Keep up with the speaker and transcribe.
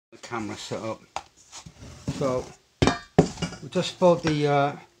The camera set up. So we just poured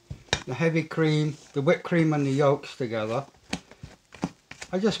the heavy cream, the whipped cream and the yolks together.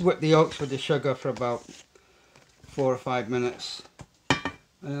 I just whip the yolks with the sugar for about 4 or 5 minutes, and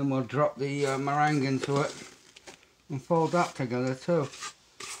then we'll drop the meringue into it and fold that together too.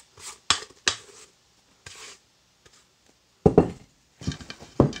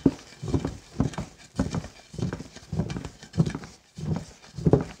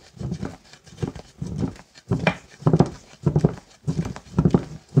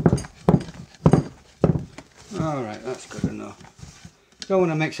 Alright, that's good enough. Don't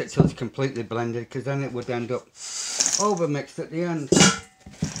want to mix it till it's completely blended, because then it would end up over mixed at the end.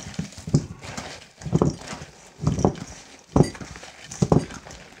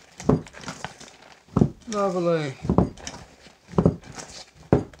 Lovely.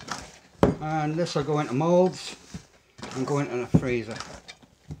 And this will go into moulds and go into the freezer.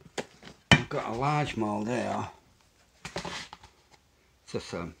 I've got a large mould here. It's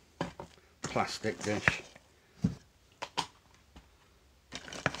just a plastic dish.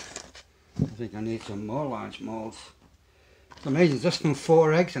 I think I need some more large moulds. It's amazing, just from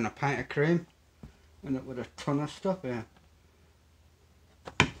 4 eggs and a pint of cream, and it with a ton of stuff here.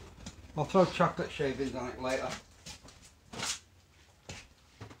 I'll throw chocolate shavings on it later.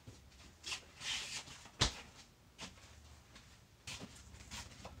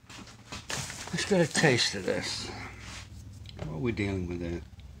 Let's get a taste of this. What are we dealing with here?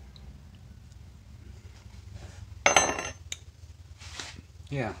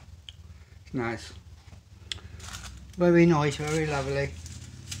 Yeah. Nice, very nice, very lovely.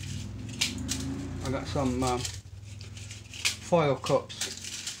 I got some foil cups.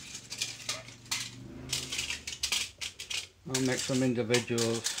 I'll make some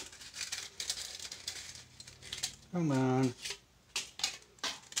individuals. Come on.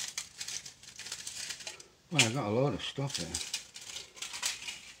 Well, I've got a load of stuff here.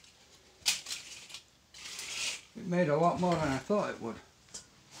 It made a lot more than I thought it would.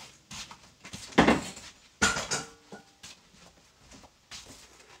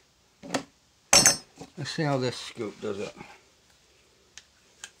 Let's see how this scoop does it.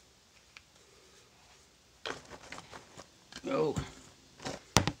 Oh.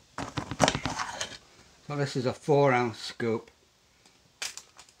 So this is a 4-ounce scoop.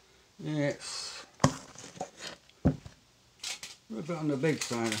 It's a bit on the big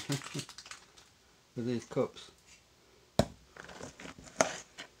side with these cups.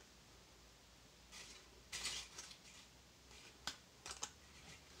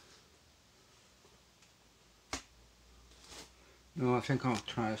 No, I think I'll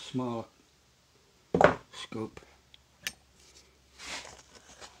try a smaller scoop.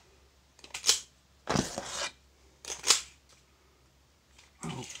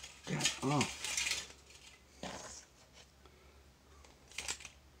 Oh, get off.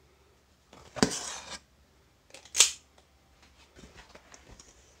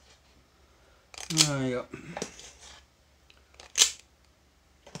 There you go.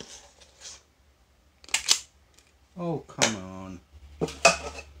 Oh, come on.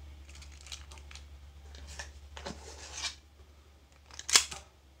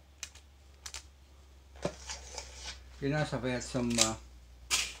 It'd be nice if I had some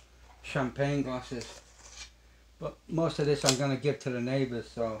champagne glasses, but most of this I'm going to give to the neighbours,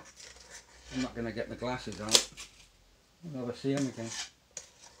 so I'm not going to get the glasses out. I'll never see them again.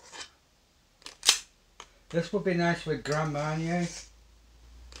 This would be nice with Grand Marnier.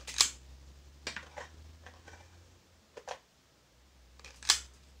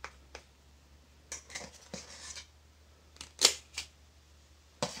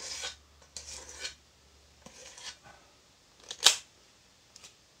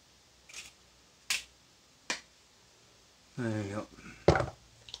 There you go.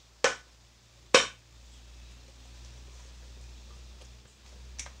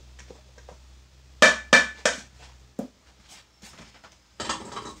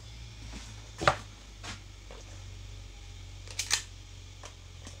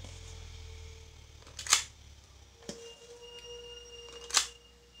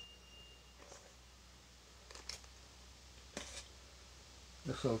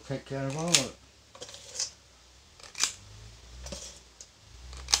 This will take care of all of it.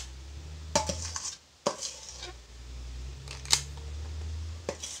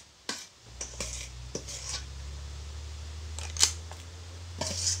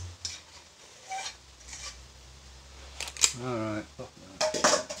 Alright, fuck that.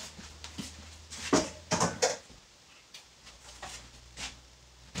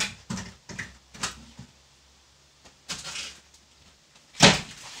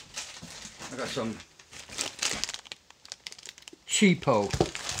 I got some cheapo.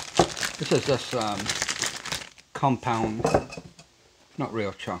 This is just compound, not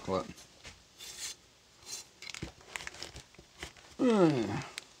real chocolate.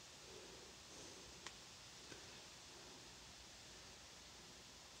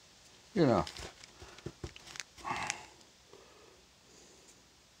 You know.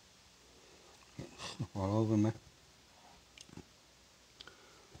 All over me.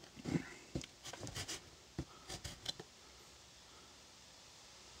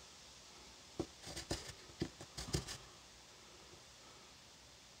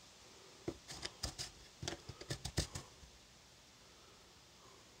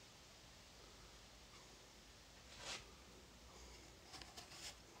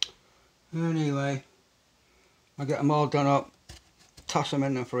 Anyway, I get them all done up, toss them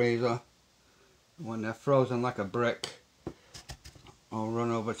in the freezer. When they're frozen like a brick, I'll run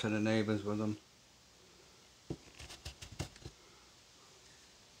over to the neighbours with them.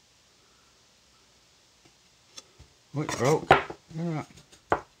 Oh, it broke. Yeah.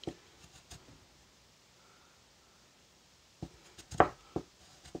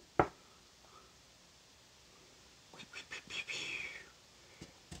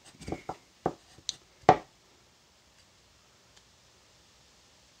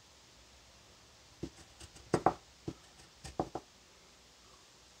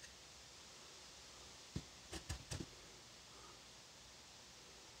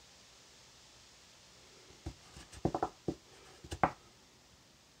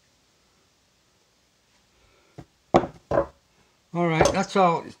 Alright, that's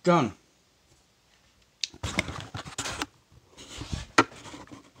all. It's done.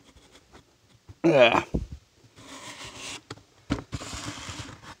 Yeah.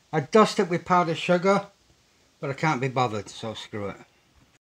 I dust it with powdered sugar, but I can't be bothered, so screw it.